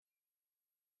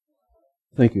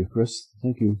Thank you, Chris.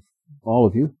 Thank you, all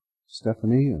of you,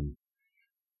 Stephanie and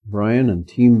Brian and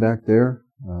team back there.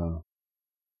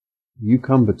 You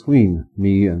come between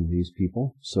me and these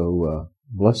people, so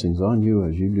blessings on you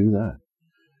as you do that.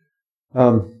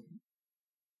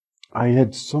 I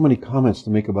had so many comments to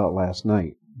make about last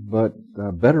night, but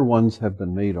better ones have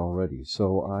been made already.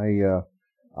 So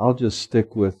I'll just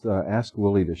stick with ask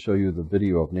Willie to show you the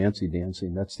video of Nancy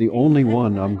dancing. That's the only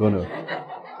one I'm going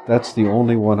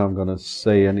to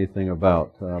say anything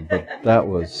about. But that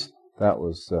was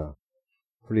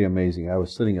pretty amazing. I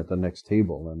was sitting at the next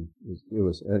table, and it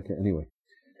was anyway.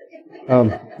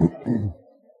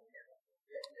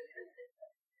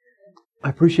 I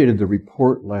appreciated the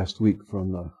report last week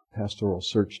from the pastoral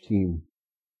search team.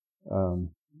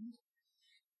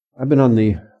 I've been on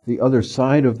the other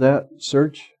side of that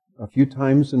search a few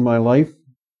times in my life,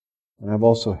 and I've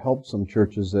also helped some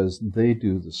churches as they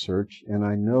do the search, and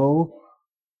I know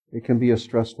it can be a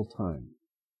stressful time.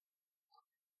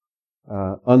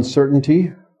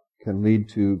 Uncertainty can lead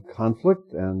to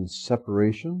conflict and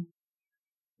separation,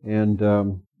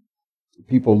 and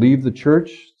people leave the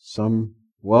church, some,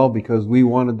 because we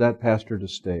wanted that pastor to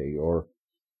stay, or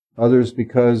others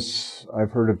because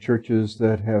I've heard of churches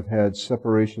that have had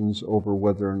separations over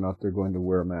whether or not they're going to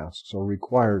wear masks or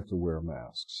required to wear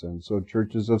masks, and so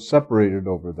churches have separated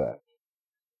over that.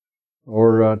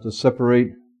 Or to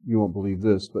separate, you won't believe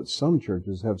this, but some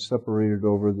churches have separated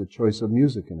over the choice of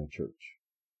music in a church.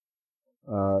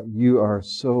 You are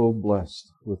so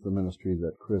blessed with the ministry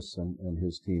that Chris and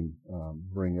his team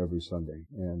bring every Sunday,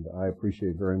 and I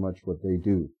appreciate very much what they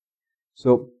do.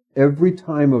 So every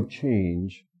time of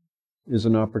change is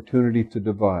an opportunity to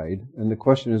divide, and the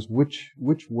question is, which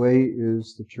way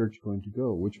is the church going to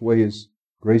go? Which way is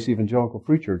Grace Evangelical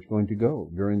Free Church going to go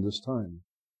during this time?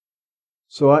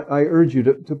 So I urge you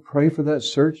to pray for that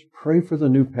search, pray for the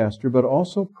new pastor, but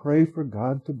also pray for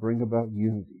God to bring about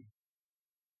unity,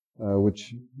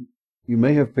 which you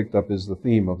may have picked up is the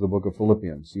theme of the book of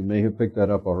Philippians. You may have picked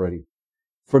that up already.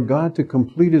 For God to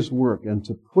complete His work and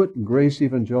to put Grace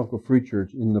Evangelical Free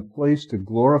Church in the place to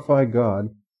glorify God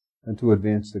and to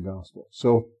advance the gospel.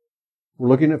 So we're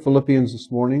looking at Philippians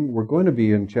this morning. We're going to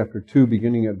be in chapter 2,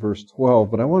 beginning at verse 12,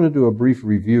 but I want to do a brief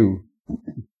review.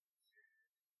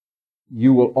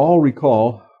 You will all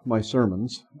recall my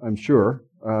sermons, I'm sure,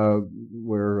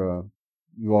 where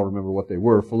you all remember what they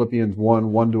were. Philippians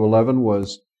 1:1-11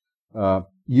 was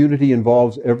unity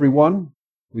involves everyone.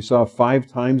 We saw 5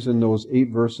 times in those 8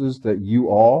 verses that you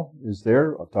all is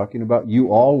there, talking about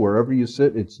you all. Wherever you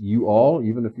sit, it's you all.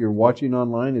 Even if you're watching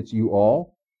online, it's you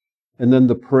all. And then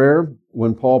the prayer,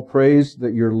 when Paul prays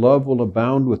that your love will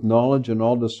abound with knowledge and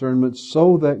all discernment,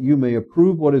 so that you may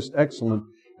approve what is excellent,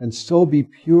 and so be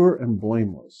pure and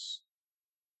blameless.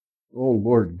 Oh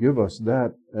Lord, give us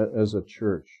that as a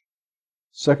church.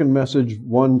 Second message,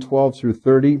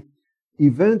 1:12-30.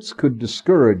 Events could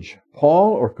discourage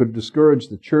Paul or could discourage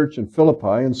the church in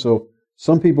Philippi, and so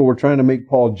some people were trying to make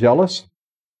Paul jealous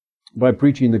by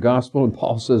preaching the gospel, and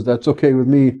Paul says, that's okay with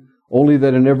me, only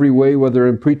that in every way, whether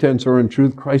in pretense or in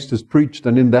truth, Christ is preached,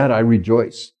 and in that I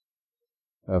rejoice.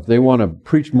 If they want to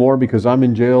preach more because I'm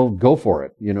in jail, go for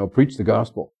it. Preach the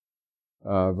gospel.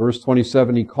 Verse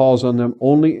 27, he calls on them,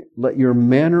 only let your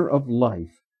manner of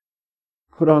life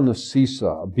put on the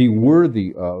seesaw, be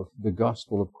worthy of the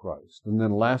gospel of Christ. And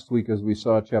then last week, as we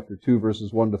saw chapter 2,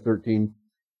 verses 1-13,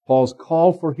 Paul's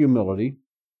call for humility.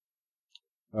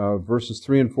 Verses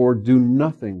 3 and 4, do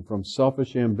nothing from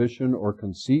selfish ambition or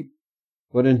conceit,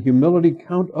 but in humility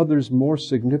count others more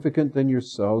significant than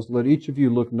yourselves. Let each of you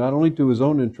look not only to his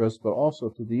own interests, but also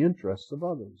to the interests of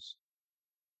others.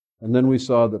 And then we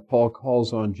saw that Paul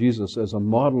calls on Jesus as a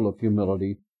model of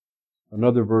humility.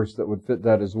 Another verse that would fit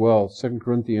that as well, 2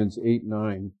 Corinthians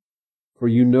 8:9. For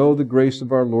you know the grace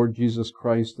of our Lord Jesus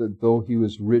Christ, that though he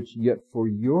was rich, yet for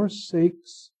your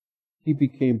sakes he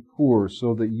became poor,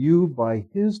 so that you by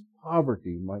his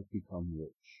poverty might become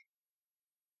rich.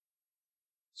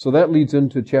 So that leads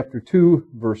into chapter 2,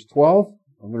 verse 12.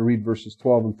 I'm going to read verses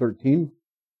 12 and 13.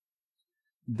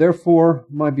 Therefore,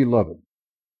 my beloved,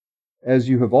 as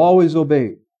you have always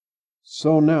obeyed,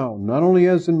 so now, not only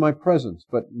as in my presence,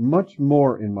 but much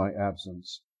more in my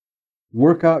absence,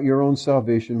 work out your own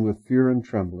salvation with fear and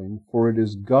trembling, for it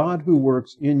is God who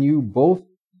works in you both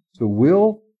to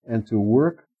will and to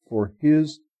work for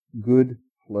His good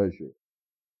pleasure.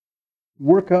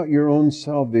 Work out your own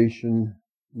salvation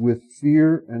with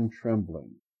fear and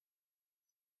trembling.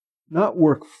 Not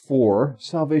work for.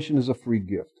 Salvation is a free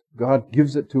gift. God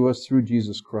gives it to us through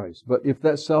Jesus Christ. But if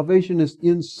that salvation is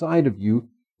inside of you,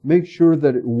 make sure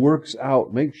that it works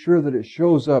out. Make sure that it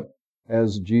shows up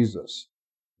as Jesus.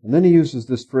 And then he uses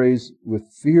this phrase, with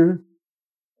fear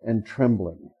and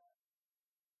trembling.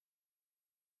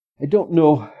 I don't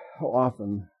know how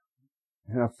often,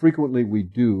 how frequently we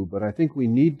do, but I think we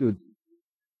need to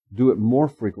do it more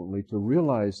frequently to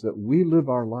realize that we live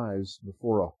our lives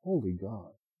before a holy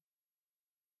God.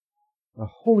 A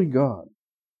holy God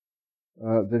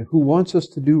who wants us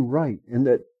to do right, and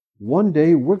that one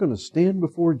day we're going to stand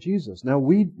before Jesus. Now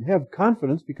we have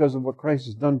confidence because of what Christ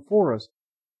has done for us,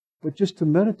 but just to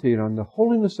meditate on the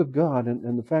holiness of God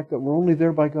and the fact that we're only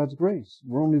there by God's grace.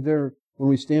 We're only there when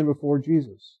we stand before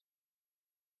Jesus.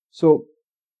 So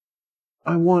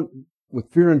I want,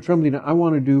 with fear and trembling, I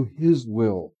want to do His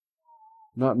will,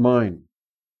 not mine.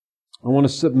 I want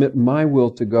to submit my will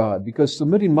to God, because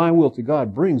submitting my will to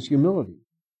God brings humility.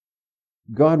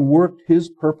 God worked His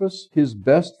purpose, His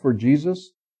best for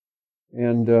Jesus,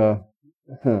 and do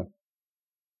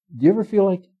you ever feel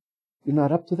like you're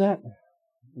not up to that?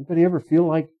 Anybody ever feel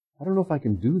like, I don't know if I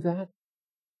can do that?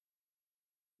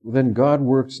 Well, then God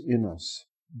works in us.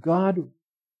 God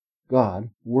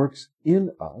works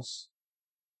in us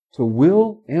to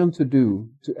will and to do,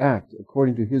 to act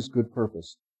according to His good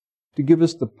purpose, to give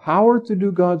us the power to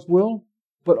do God's will,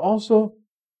 but also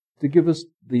to give us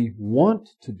the want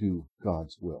to do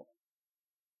God's will.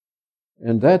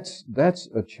 And that's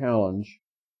a challenge.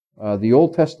 The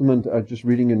Old Testament, I was just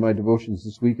reading in my devotions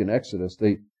this week in Exodus,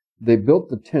 they built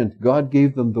the tent. God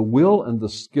gave them the will and the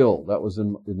skill. That was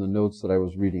in the notes that I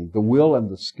was reading. The will and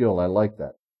the skill. I like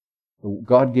that.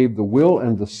 God gave the will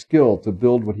and the skill to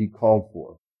build what He called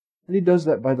for. And He does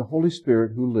that by the Holy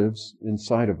Spirit who lives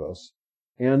inside of us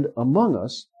and among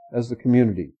us as the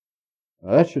community.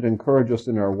 Now, that should encourage us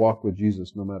in our walk with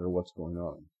Jesus no matter what's going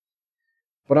on.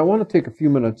 But I want to take a few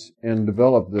minutes and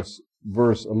develop this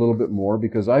verse a little bit more,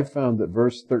 because I've found that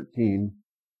verse 13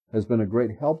 has been a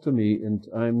great help to me in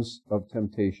times of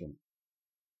temptation.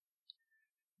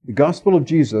 The gospel of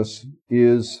Jesus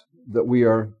is that we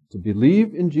are to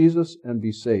believe in Jesus and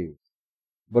be saved.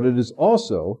 But it is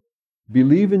also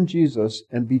believe in Jesus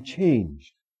and be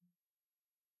changed.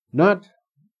 Not,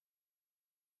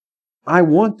 I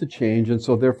want to change, and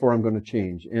so therefore I'm going to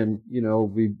change. And,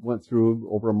 we went through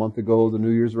over a month ago the New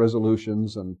Year's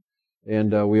resolutions,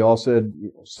 and we all said,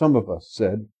 some of us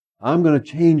said, I'm going to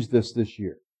change this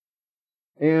year.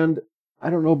 And I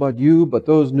don't know about you, but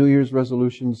those New Year's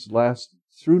resolutions last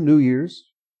through New Year's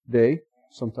Day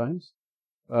sometimes.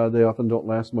 They often don't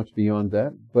last much beyond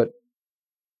that. But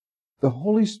the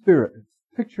Holy Spirit,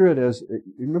 picture it as,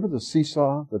 you remember the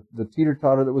seesaw, the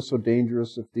teeter-totter that was so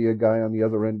dangerous if the guy on the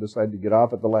other end decided to get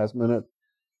off at the last minute?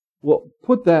 Well,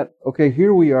 put that, okay,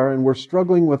 here we are, and we're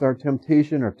struggling with our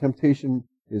temptation. Our temptation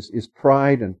is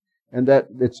pride, and that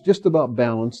it's just about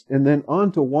balance. And then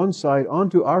onto one side,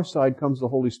 onto our side comes the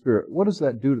Holy Spirit. What does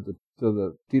that do to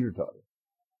the teeter-totter?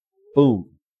 Boom.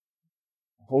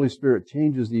 The Holy Spirit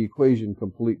changes the equation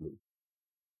completely.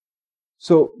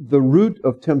 So the root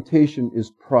of temptation is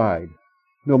pride.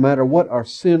 No matter what our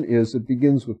sin is, it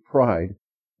begins with pride.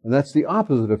 And that's the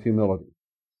opposite of humility.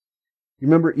 You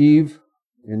remember Eve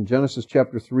in Genesis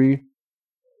chapter 3?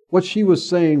 What she was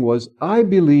saying was, I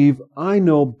believe I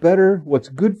know better what's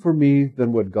good for me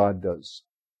than what God does.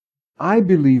 I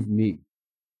believe me.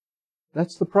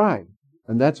 That's the pride.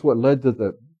 And that's what led to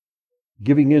the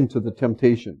giving in to the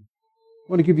temptation.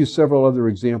 I want to give you several other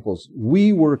examples.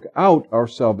 We work out our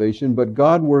salvation, but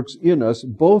God works in us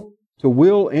both to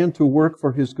will and to work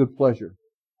for His good pleasure.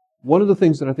 One of the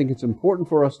things that I think it's important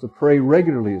for us to pray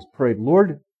regularly is pray,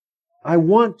 Lord, I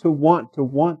want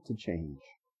to change.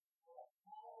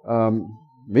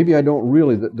 Maybe I don't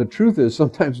really. The truth is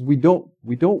sometimes we don't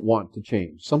want to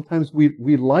change. Sometimes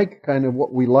we like kind of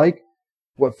what we like,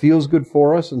 what feels good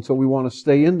for us, and so we want to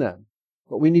stay in that.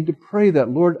 But we need to pray that,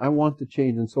 Lord, I want to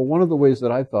change. And so one of the ways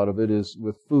that I thought of it is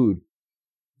with food.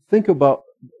 Think about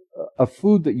a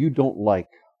food that you don't like.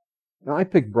 Now, I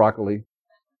picked broccoli.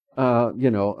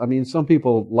 Some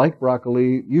people like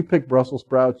broccoli. You pick Brussels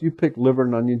sprouts. You pick liver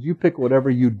and onions. You pick whatever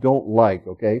you don't like,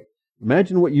 okay?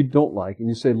 Imagine what you don't like. And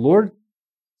you say, Lord,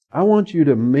 I want you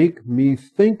to make me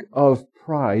think of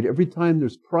pride. Every time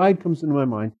there's pride comes into my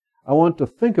mind, I want to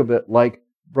think of it like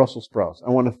Brussels sprouts. I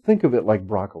want to think of it like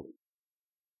broccoli.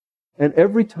 And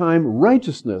every time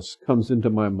righteousness comes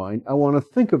into my mind, I want to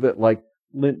think of it like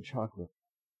Lindt chocolate.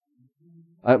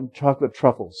 Chocolate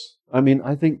truffles.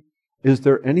 I think, is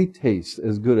there any taste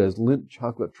as good as Lindt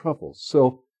chocolate truffles?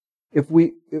 So if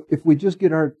we just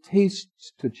get our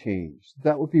tastes to change,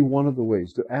 that would be one of the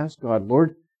ways to ask God,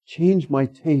 Lord, change my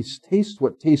taste. Taste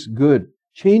what tastes good.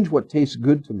 Change what tastes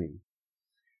good to me.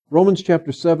 Romans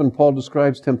chapter 7, Paul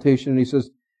describes temptation, and he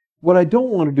says, What I don't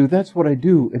want to do, that's what I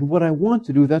do. And what I want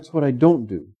to do, that's what I don't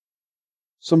do.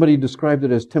 Somebody described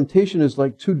it as temptation is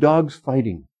like two dogs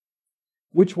fighting.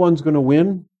 Which one's going to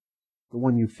win? The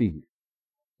one you feed.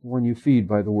 The one you feed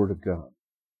by the Word of God.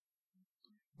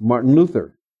 Martin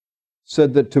Luther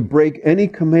said that to break any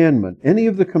commandment, any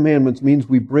of the commandments, means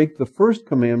we break the first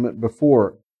commandment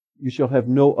before. You shall have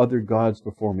no other gods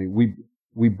before me.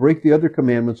 We break the other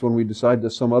commandments when we decide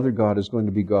that some other God is going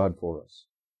to be God for us.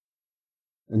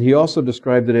 And he also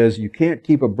described it as, you can't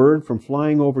keep a bird from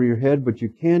flying over your head, but you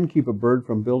can keep a bird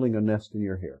from building a nest in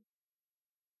your hair.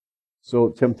 So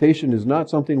temptation is not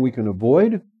something we can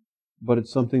avoid, but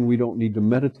it's something we don't need to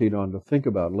meditate on, to think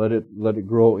about. Let it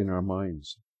grow in our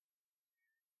minds.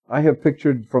 I have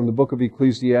pictured from the book of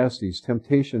Ecclesiastes,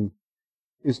 temptation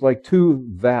is like two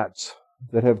vats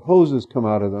that have hoses come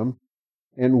out of them,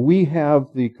 and we have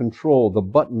the control, the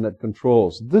button that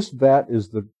controls. This vat is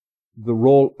the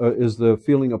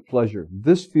feeling of pleasure.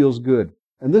 This feels good.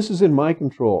 And this is in my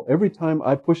control. Every time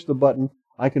I push the button,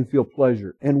 I can feel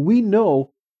pleasure. And we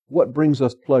know what brings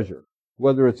us pleasure,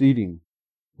 whether it's eating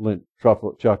Lindt,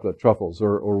 chocolate truffles,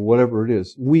 or whatever it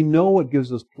is. We know what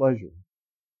gives us pleasure.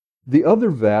 The other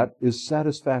vat is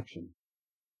satisfaction.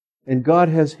 And God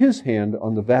has His hand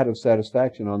on the vat of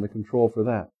satisfaction, on the control for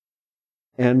that.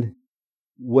 And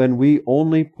when we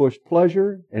only push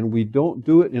pleasure and we don't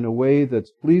do it in a way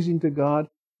that's pleasing to God,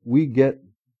 we get,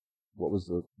 what was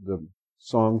the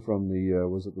song from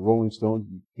was it the Rolling Stones?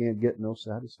 You can't get no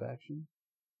satisfaction.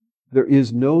 There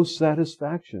is no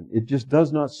satisfaction. It just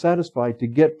does not satisfy to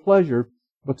get pleasure,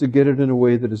 but to get it in a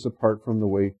way that is apart from the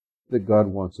way that God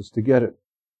wants us to get it.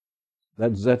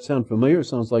 Does that sound familiar? It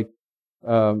sounds like,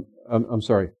 I'm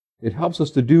sorry. It helps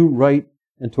us to do right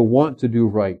and to want to do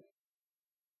right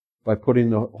by putting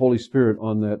the Holy Spirit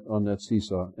on that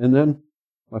seesaw. And then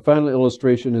my final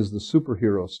illustration is the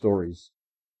superhero stories.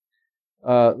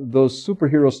 Those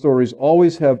superhero stories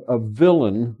always have a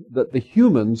villain that the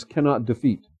humans cannot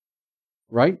defeat.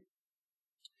 Right?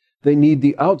 They need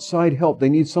the outside help. They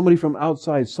need somebody from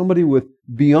outside, somebody with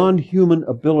beyond human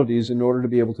abilities in order to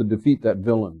be able to defeat that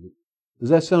villain. Does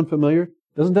that sound familiar?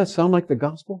 Doesn't that sound like the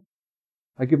gospel?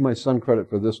 I give my son credit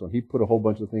for this one. He put a whole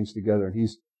bunch of things together, and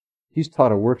he's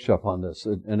taught a workshop on this,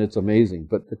 and it's amazing.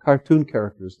 But the cartoon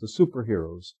characters, the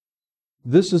superheroes,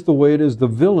 this is the way it is. The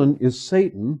villain is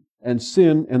Satan and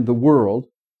sin and the world,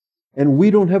 and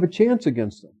we don't have a chance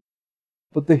against them.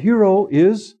 But the hero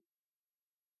is...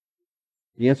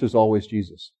 The answer is always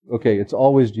Jesus. Okay, it's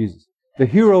always Jesus. The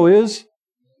hero is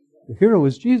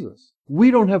Jesus.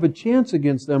 We don't have a chance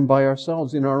against them by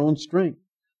ourselves in our own strength.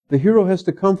 The hero has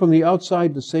to come from the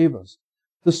outside to save us.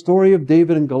 The story of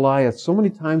David and Goliath, so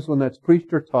many times when that's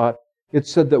preached or taught,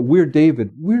 it's said that we're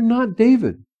David. We're not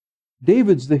David.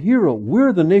 David's the hero.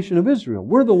 We're the nation of Israel.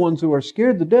 We're the ones who are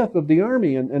scared to death of the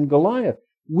army and Goliath.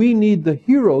 We need the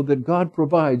hero that God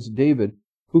provides, David,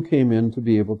 who came in to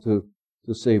be able to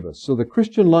save us. So the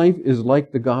Christian life is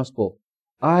like the gospel.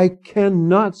 I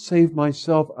cannot save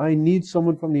myself. I need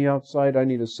someone from the outside. I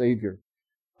need a Savior.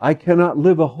 I cannot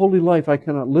live a holy life. I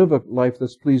cannot live a life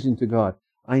that's pleasing to God.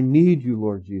 I need you,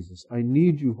 Lord Jesus. I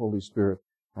need you, Holy Spirit.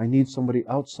 I need somebody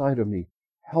outside of me.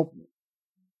 Help me.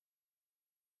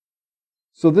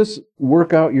 So this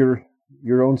work out your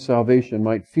own salvation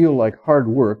might feel like hard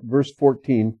work. Verse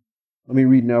 14. Let me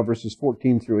read now verses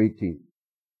 14 through 18.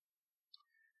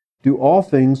 Do all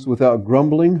things without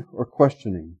grumbling or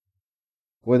questioning.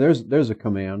 Boy, there's a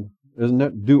command, isn't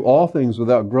it? Do all things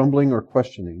without grumbling or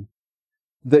questioning,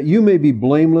 that you may be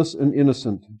blameless and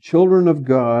innocent, children of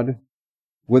God,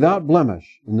 without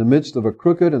blemish, in the midst of a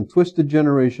crooked and twisted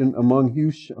generation, among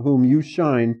whom you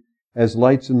shine as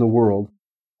lights in the world,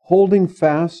 holding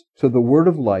fast to the word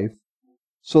of life,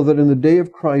 so that in the day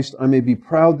of Christ I may be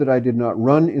proud that I did not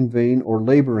run in vain or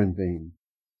labor in vain.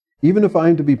 Even if I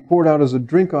am to be poured out as a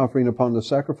drink offering upon the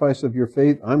sacrifice of your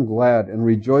faith, I'm glad and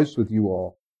rejoice with you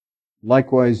all.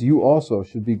 Likewise, you also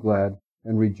should be glad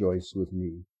and rejoice with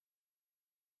me.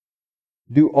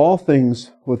 Do all things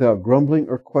without grumbling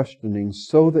or questioning,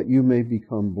 so that you may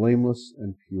become blameless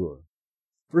and pure.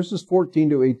 Verses 14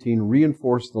 to 18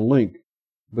 reinforce the link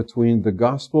between the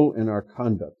gospel and our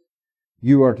conduct.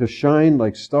 You are to shine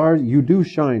like stars. You do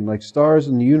shine like stars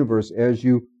in the universe as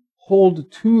you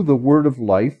hold to the word of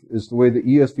life, is the way the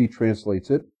ESV translates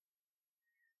it.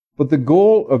 But the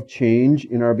goal of change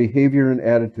in our behavior and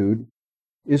attitude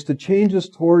is to change us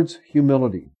towards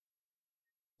humility,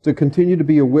 to continue to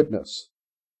be a witness.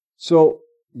 So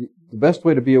the best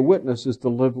way to be a witness is to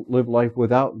live life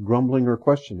without grumbling or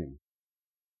questioning.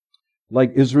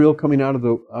 Like Israel coming out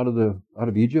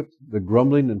of Egypt, the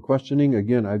grumbling and questioning.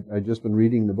 Again, I've just been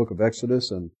reading the book of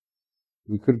Exodus, and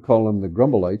We could call them the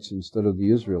Grumbleites instead of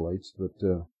the Israelites, but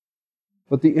the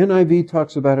NIV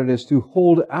talks about it as to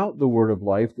hold out the word of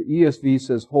life. The ESV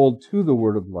says hold to the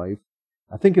word of life.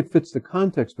 I think it fits the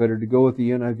context better to go with the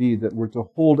NIV that we're to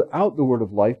hold out the word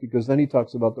of life, because then he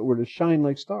talks about that we're to shine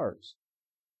like stars.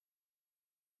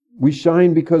 We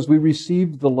shine because we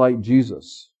received the light,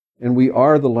 Jesus, and we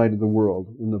are the light of the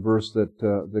world, in the verse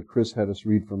that Chris had us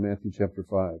read from Matthew chapter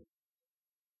 5.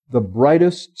 The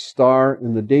brightest star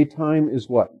in the daytime is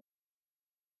what?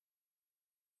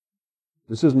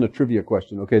 This isn't a trivia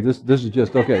question. Okay, this is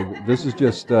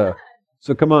just,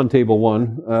 so come on, table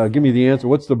one. Give me the answer.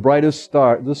 What's the brightest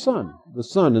star? The sun. The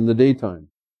sun in the daytime.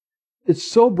 It's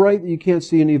so bright that you can't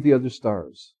see any of the other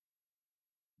stars.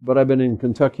 But I've been in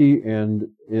Kentucky and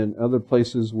in other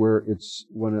places where it's,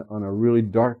 when on a really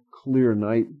dark, clear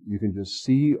night, you can just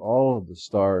see all of the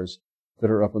stars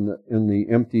that are up in the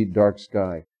empty, dark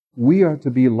sky. We are to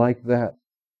be like that.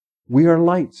 We are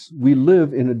lights. We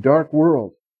live in a dark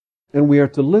world, and we are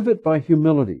to live it by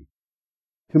humility.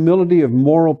 Humility of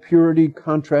moral purity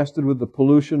contrasted with the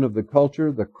pollution of the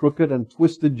culture, the crooked and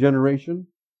twisted generation.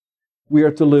 We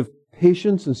are to live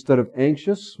patience instead of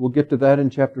anxious. We'll get to that in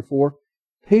chapter 4.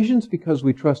 Patience because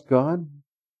we trust God.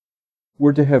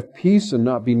 We're to have peace and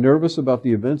not be nervous about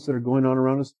the events that are going on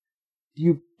around us.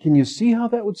 Can you see how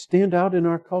that would stand out in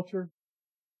our culture?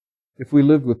 If we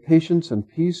lived with patience and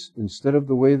peace instead of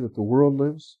the way that the world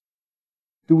lives?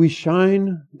 Do we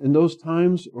shine in those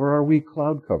times, or are we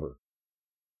cloud cover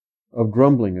of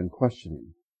grumbling and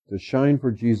questioning, to shine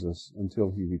for Jesus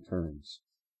until He returns?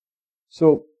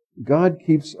 So God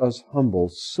keeps us humble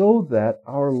so that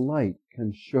our light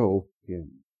can show Him,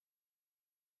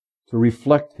 to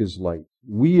reflect His light.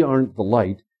 We aren't the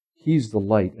light, He's the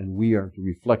light, and we are to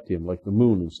reflect Him like the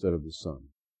moon instead of the sun.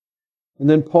 And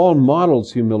then Paul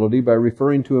models humility by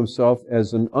referring to himself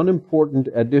as an unimportant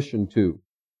addition to.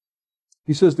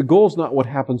 He says the goal is not what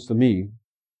happens to me.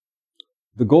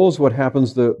 The goal is what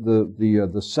happens,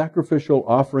 the sacrificial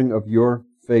offering of your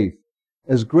faith.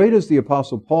 As great as the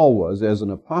Apostle Paul was as an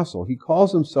apostle, he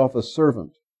calls himself a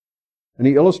servant. And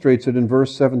he illustrates it in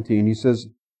verse 17. He says,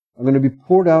 I'm going to be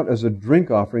poured out as a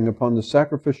drink offering upon the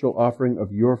sacrificial offering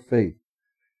of your faith.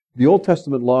 The Old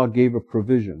Testament law gave a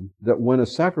provision that when a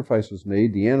sacrifice was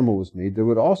made, the animal was made, there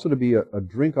would also to be a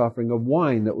drink offering of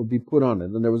wine that would be put on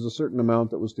it, and there was a certain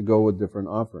amount that was to go with different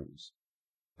offerings.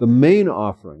 The main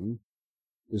offering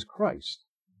is Christ.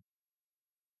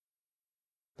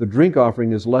 The drink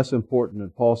offering is less important,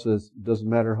 and Paul says it doesn't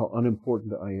matter how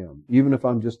unimportant I am, even if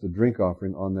I'm just a drink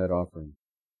offering on that offering.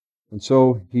 And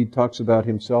so he talks about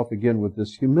himself again with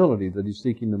this humility that he's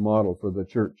seeking to model for the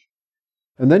church.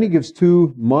 And then he gives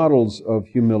two models of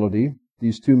humility,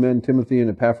 these two men, Timothy and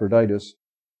Epaphroditus.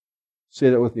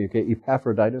 Say that with me, okay?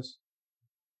 Epaphroditus.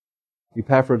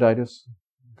 Epaphroditus.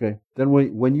 Okay. Then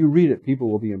when you read it,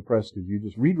 people will be impressed because you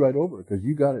just read right over it because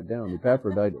you got it down,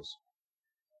 Epaphroditus.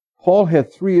 Paul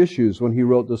had three issues when he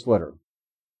wrote this letter.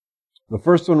 The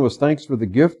first one was thanks for the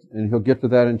gift, and he'll get to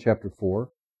that in chapter 4.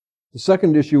 The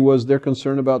second issue was their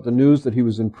concern about the news that he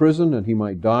was in prison and he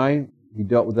might die. He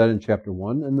dealt with that in chapter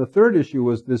 1. And the third issue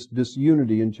was this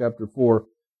disunity in chapter 4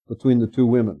 between the two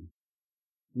women.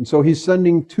 And so he's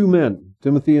sending two men,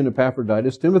 Timothy and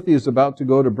Epaphroditus. Timothy is about to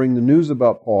go to bring the news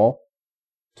about Paul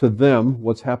to them,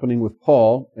 what's happening with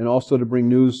Paul, and also to bring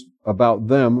news about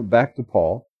them back to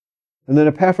Paul. And then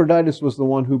Epaphroditus was the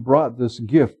one who brought this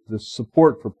gift, this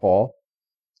support for Paul,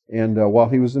 and while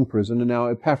he was in prison. And now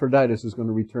Epaphroditus is going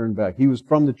to return back. He was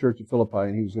from the church at Philippi,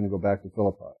 and he was going to go back to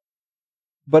Philippi.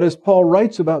 But as Paul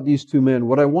writes about these two men,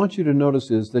 what I want you to notice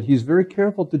is that he's very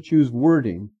careful to choose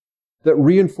wording that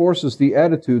reinforces the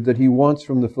attitude that he wants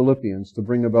from the Philippians to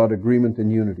bring about agreement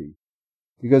and unity.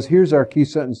 Because here's our key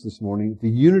sentence this morning. The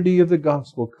unity of the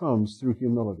gospel comes through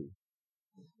humility.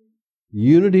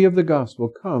 Unity of the gospel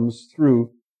comes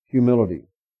through humility.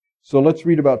 So let's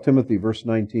read about Timothy, verse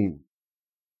 19.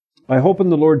 I hope in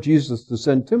the Lord Jesus to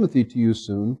send Timothy to you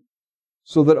soon,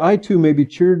 so that I too may be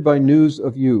cheered by news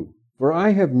of you. For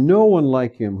I have no one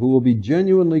like him who will be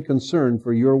genuinely concerned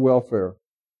for your welfare.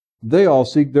 They all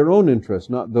seek their own interests,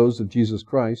 not those of Jesus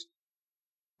Christ.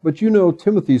 But you know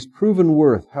Timothy's proven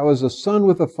worth, how as a son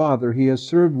with a father he has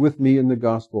served with me in the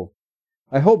gospel.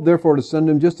 I hope therefore to send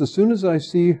him just as soon as I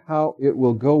see how it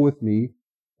will go with me,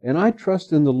 and I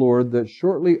trust in the Lord that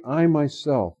shortly I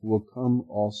myself will come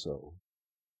also.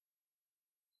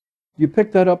 You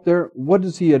pick that up there? What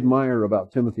does he admire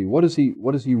about Timothy? What does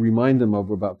he remind them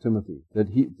of about Timothy? That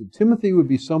Timothy would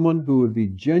be someone who would be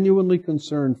genuinely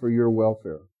concerned for your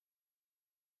welfare.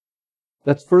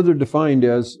 That's further defined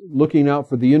as looking out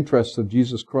for the interests of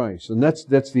Jesus Christ. And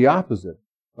that's the opposite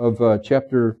of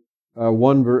chapter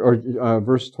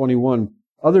verse 21,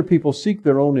 other people seek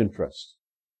their own interests.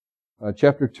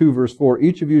 Chapter 2, verse 4,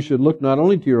 each of you should look not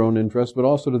only to your own interests, but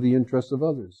also to the interests of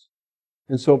others.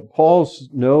 And so Paul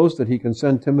knows that he can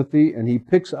send Timothy, and he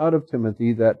picks out of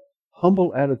Timothy that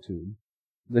humble attitude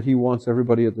that he wants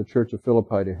everybody at the church of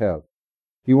Philippi to have.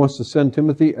 He wants to send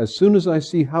Timothy, as soon as I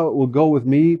see how it will go with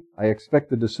me, I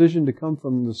expect the decision to come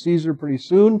from the Caesar pretty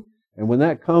soon, and when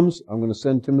that comes, I'm going to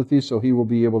send Timothy so he will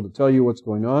be able to tell you what's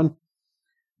going on.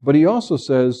 But he also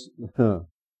says,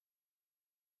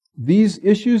 these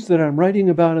issues that I'm writing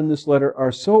about in this letter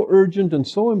are so urgent and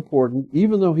so important,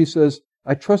 even though he says,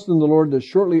 I trust in the Lord that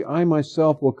shortly I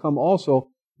myself will come also,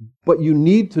 but you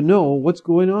need to know what's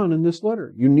going on in this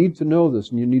letter. You need to know this,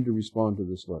 and you need to respond to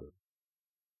this letter.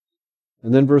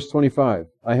 And then verse 25,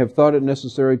 I have thought it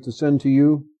necessary to send to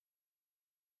you,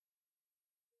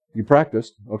 you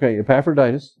practiced, okay,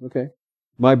 Epaphroditus, okay,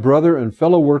 my brother and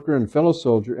fellow worker and fellow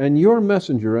soldier, and your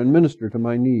messenger and minister to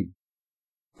my need.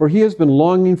 For he has been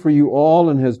longing for you all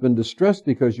and has been distressed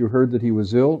because you heard that he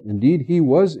was ill. Indeed, he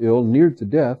was ill, near to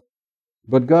death.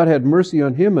 But God had mercy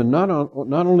on him, and not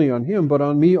only on him, but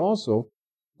on me also,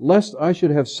 lest I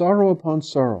should have sorrow upon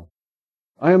sorrow.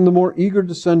 I am the more eager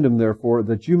to send him, therefore,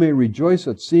 that you may rejoice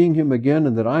at seeing him again,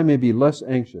 and that I may be less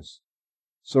anxious.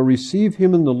 So receive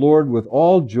him in the Lord with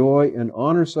all joy, and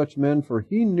honor such men, for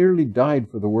he nearly died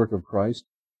for the work of Christ,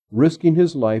 risking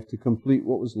his life to complete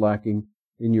what was lacking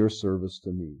in your service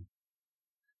to me.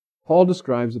 Paul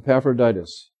describes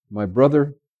Epaphroditus, my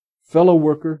brother, fellow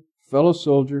worker, fellow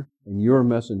soldier, and your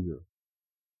messenger.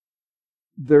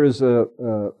 There is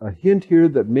a hint here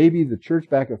that maybe the church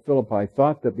back at Philippi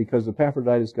thought that because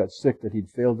Epaphroditus got sick that he'd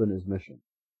failed in his mission.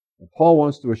 And Paul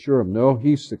wants to assure him, no,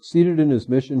 he succeeded in his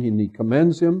mission, and he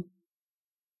commends him.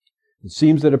 It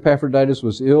seems that Epaphroditus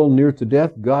was ill, near to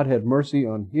death. God had mercy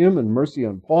on him and mercy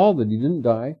on Paul that he didn't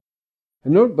die.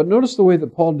 But notice the way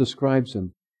that Paul describes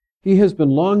him. He has been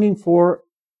longing for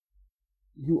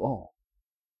you all.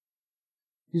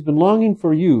 He's been longing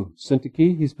for you,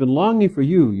 Syntyche. He's been longing for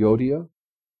you, Euodia.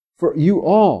 For you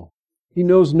all. He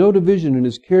knows no division in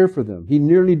his care for them. He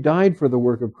nearly died for the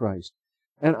work of Christ.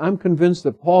 And I'm convinced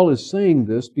that Paul is saying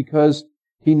this because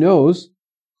he knows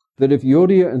that if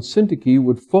Euodia and Syntyche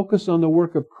would focus on the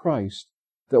work of Christ,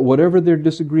 that whatever their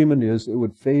disagreement is, it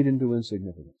would fade into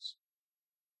insignificance.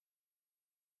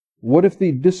 What if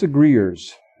the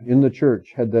disagreeers in the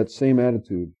church had that same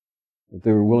attitude, that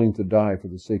they were willing to die for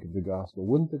the sake of the gospel?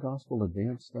 Wouldn't the gospel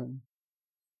advance then?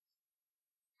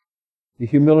 The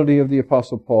humility of the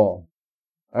Apostle Paul.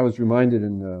 I was reminded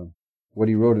in what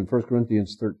he wrote in 1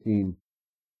 Corinthians 13.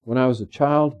 When I was a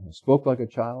child, I spoke like a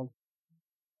child.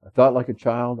 I thought like a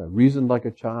child. I reasoned like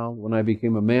a child. When I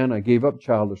became a man, I gave up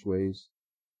childish ways.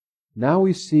 Now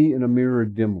we see in a mirror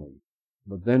dimly,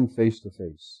 but then face to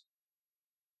face.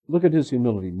 Look at his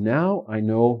humility. Now I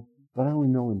know, but I only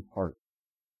know in part.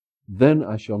 Then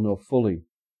I shall know fully,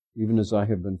 even as I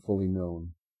have been fully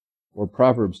known. Or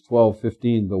Proverbs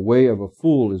 12:15, the way of a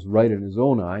fool is right in his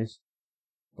own eyes,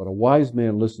 but a wise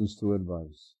man listens to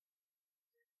advice.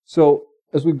 So,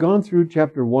 as we've gone through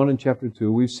chapter 1 and chapter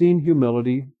 2, we've seen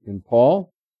humility in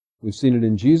Paul, we've seen it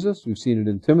in Jesus, we've seen it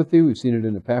in Timothy, we've seen it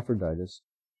in Epaphroditus.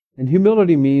 And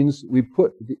humility means we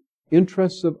put the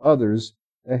interests of others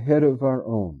ahead of our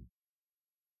own.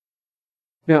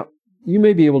 Now, you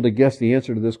may be able to guess the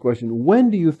answer to this question.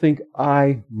 When do you think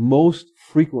I most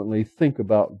frequently think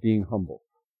about being humble?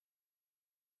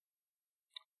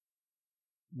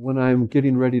 When I'm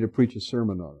getting ready to preach a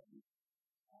sermon on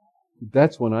it.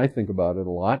 That's when I think about it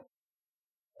a lot.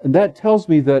 And that tells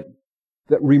me that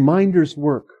reminders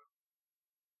work.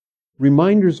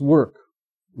 Reminders work.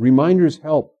 Reminders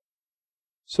help.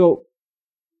 So,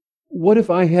 what if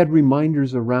I had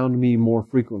reminders around me more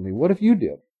frequently? What if you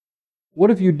did?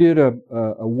 What if you did a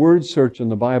word search in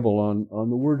the Bible on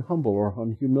the word humble or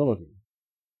on humility?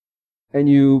 And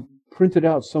you printed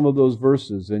out some of those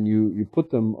verses and you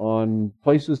put them on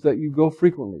places that you go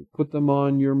frequently. Put them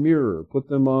on your mirror. Put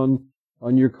them on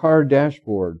your car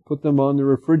dashboard. Put them on the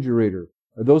refrigerator.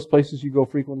 Are those places you go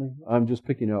frequently? I'm just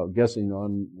guessing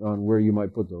on where you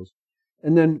might put those.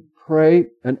 And then pray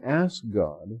and ask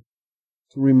God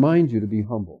to remind you to be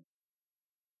humble.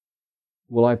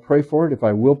 Will I pray for it? If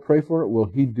I will pray for it,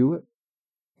 will He do it?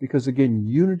 Because again,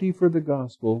 unity for the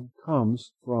gospel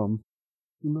comes from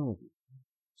humility,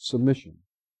 submission.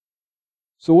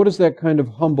 So what does that kind of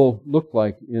humble look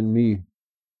like in me?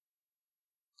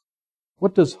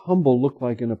 What does humble look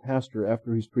like in a pastor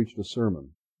after he's preached a sermon?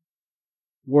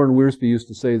 Warren Wiersbe used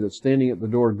to say that standing at the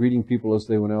door greeting people as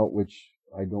they went out, which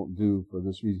I don't do for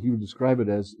this reason, he would describe it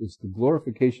as it's the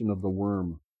glorification of the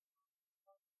worm.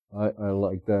 I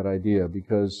like that idea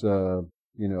because,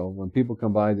 when people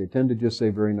come by, they tend to just say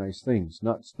very nice things.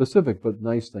 Not specific, but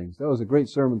nice things. That was a great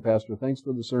sermon, Pastor. Thanks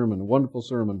for the sermon. A wonderful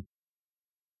sermon.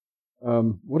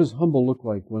 What does humble look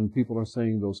like when people are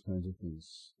saying those kinds of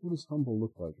things? What does humble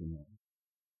look like in that?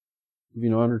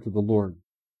 Giving honor to the Lord.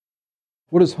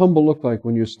 What does humble look like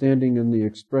when you're standing in the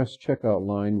express checkout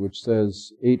line which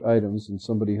says 8 items and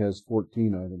somebody has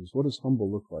 14 items? What does humble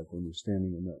look like when you're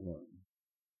standing in that line?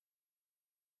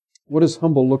 What does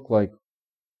humble look like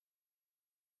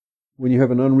when you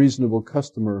have an unreasonable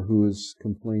customer who is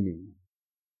complaining?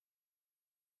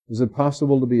 Is it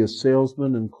possible to be a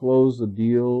salesman and close a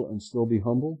deal and still be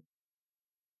humble?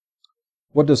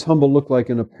 What does humble look like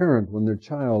in a parent when their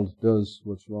child does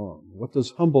what's wrong? What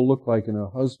does humble look like in a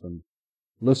husband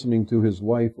listening to his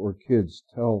wife or kids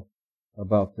tell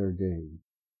about their day?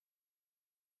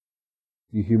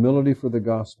 The humility for the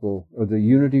gospel, or the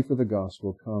unity for the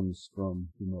gospel, comes from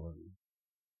humility.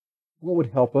 What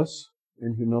would help us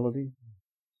in humility?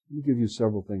 Let me give you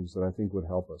several things that I think would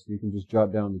help us. You can just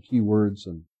jot down the key words,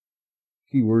 and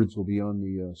key words will be on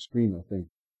the screen, I think.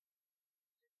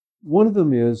 One of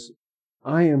them is,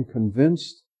 I am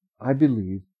convinced, I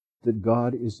believe, that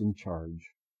God is in charge.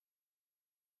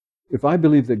 If I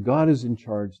believe that God is in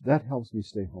charge, that helps me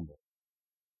stay humble.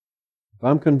 If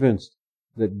I'm convinced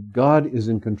that God is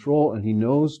in control and He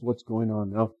knows what's going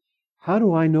on. Now, how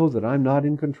do I know that I'm not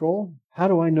in control? How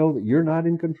do I know that you're not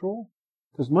in control?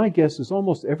 Because my guess is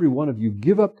almost every one of you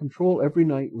give up control every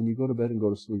night when you go to bed and go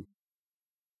to sleep.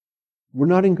 We're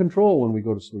not in control when we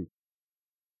go to sleep.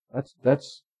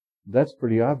 That's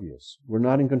pretty obvious. We're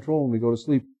not in control when we go to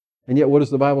sleep. And yet what does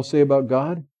the Bible say about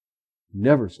God? He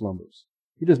never slumbers.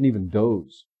 He doesn't even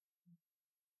doze.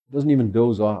 He doesn't even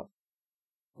doze off.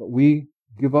 But we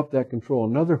give up that control.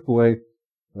 Another way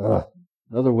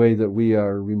that we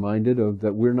are reminded of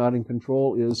that we're not in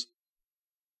control is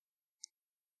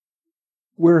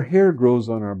where hair grows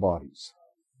on our bodies.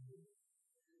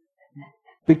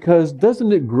 Because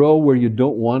doesn't it grow where you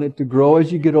don't want it to grow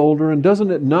as you get older? And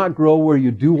doesn't it not grow where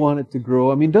you do want it to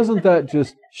grow? I mean, doesn't that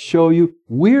just show you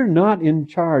we're not in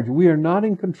charge? We are not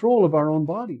in control of our own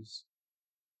bodies.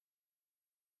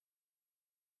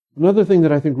 Another thing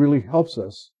that I think really helps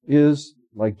us is,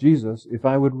 like Jesus, if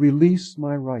I would release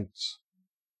my rights.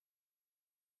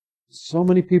 So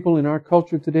many people in our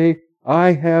culture today,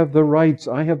 I have the rights.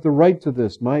 I have the right to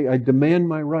this. I demand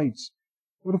my rights.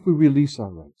 What if we release our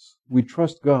rights? We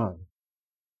trust God,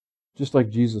 just like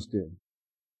Jesus did.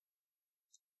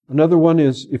 Another one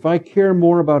is, if I care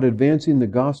more about advancing the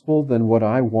gospel than what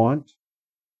I want,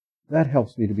 that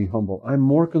helps me to be humble. I'm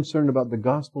more concerned about the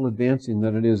gospel advancing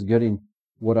than it is getting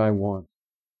what I want.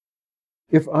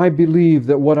 If I believe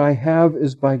that what I have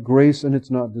is by grace and it's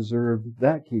not deserved,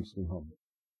 that keeps me humble.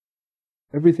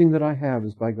 Everything that I have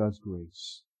is by God's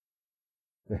grace.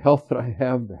 The health that I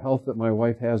have, the health that my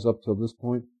wife has up till this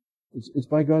point, it's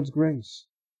by God's grace.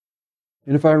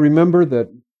 And if I remember that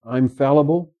I'm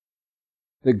fallible,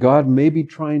 that God may be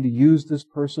trying to use this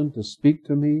person to speak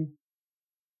to me,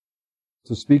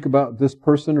 to speak about this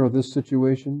person or this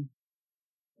situation.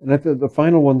 And the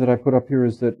final one that I put up here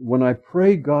is that when I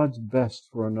pray God's best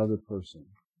for another person,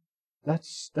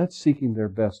 that's seeking their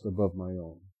best above my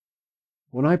own.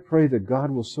 When I pray that God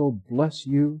will so bless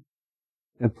you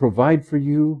and provide for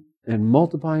you and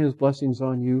multiply His blessings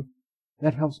on you,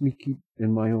 that helps me keep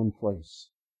in my own place.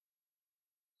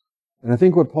 And I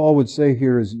think what Paul would say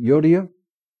here is, Yodia,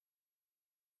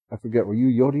 I forget, were you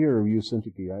Yodia or were you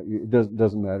Syntyche? It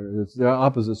doesn't matter. It's the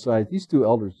opposite side. These two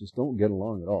elders just don't get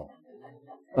along at all.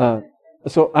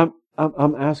 So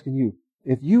I'm asking you,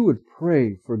 if you would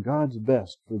pray for God's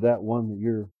best for that one that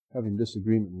you're having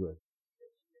disagreement with,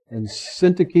 and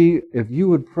Syntyche, if you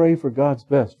would pray for God's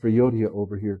best for Yodia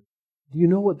over here, do you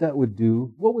know what that would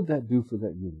do? What would that do for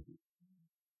that unity?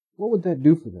 What would that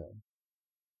do for that?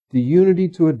 The unity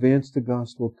to advance the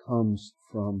gospel comes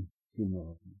from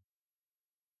humility.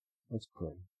 Let's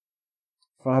pray.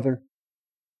 Father,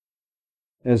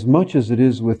 as much as it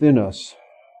is within us,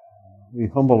 we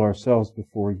humble ourselves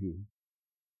before you.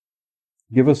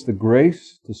 Give us the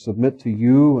grace to submit to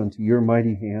you and to your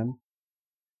mighty hand.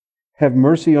 Have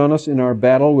mercy on us in our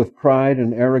battle with pride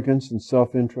and arrogance and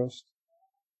self-interest.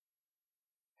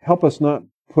 Help us not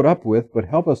put up with, but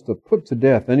help us to put to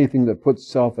death anything that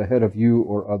puts self ahead of you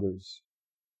or others.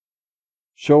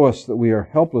 Show us that we are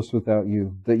helpless without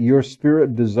you, that your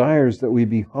Spirit desires that we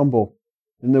be humble,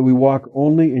 and that we walk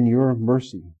only in your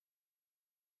mercy.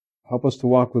 Help us to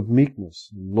walk with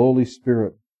meekness and lowly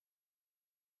spirit,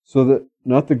 so that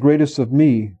not the greatest of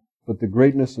me, but the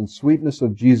greatness and sweetness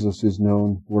of Jesus is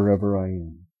known wherever I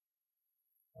am.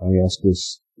 I ask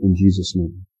this in Jesus'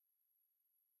 name.